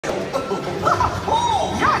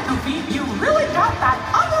Oh, yeah, Goofy, you really got that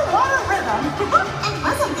underwater rhythm. And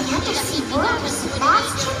wasn't the undersea world of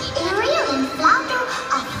Sebastian, Ariel, and Flounder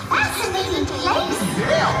a fascinating place?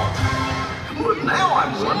 Yeah. But now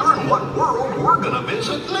I'm wondering what world we're gonna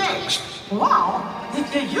visit next. Wow,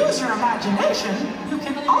 if you use your imagination, you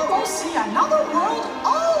can almost see another world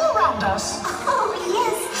all around us. Oh,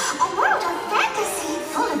 yes, a world of fantasy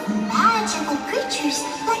full of magical creatures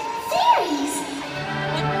like fairies.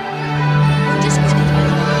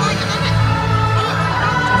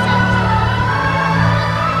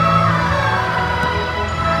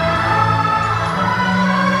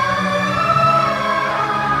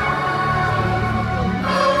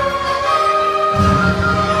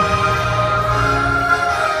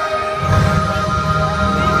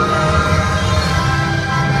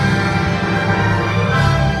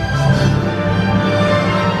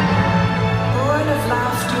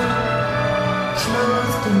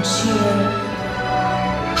 Cheer.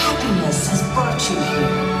 Happiness has brought you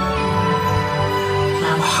here.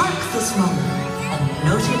 Now hark this moment, and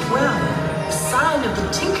note it well. The sign of the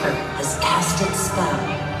Tinker has cast its spell,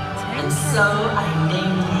 and so I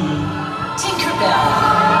name thee Tinkerbell.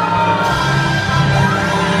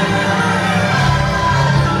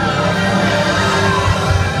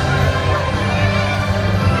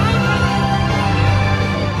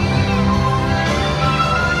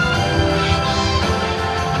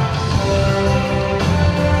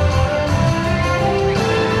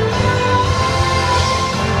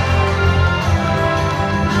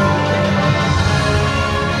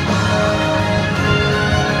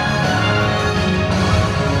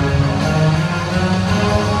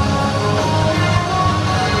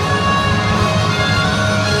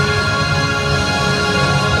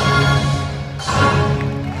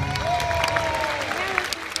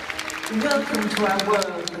 Welcome to our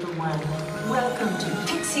world, little one. Welcome to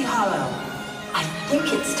Pixie Hollow. I think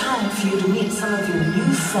it's time for you to meet some of your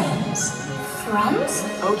new friends. Friends?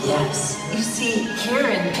 Oh yes. You see, here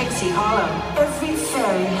in Pixie Hollow, every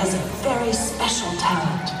fairy has a very special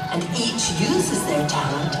talent, and each uses their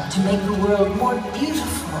talent to make the world more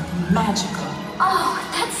beautiful and magical. Oh,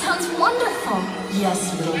 that sounds wonderful.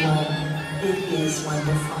 Yes, little one, it is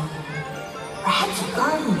wonderful. Perhaps a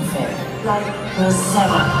garden fairy, like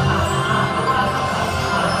Rosetta.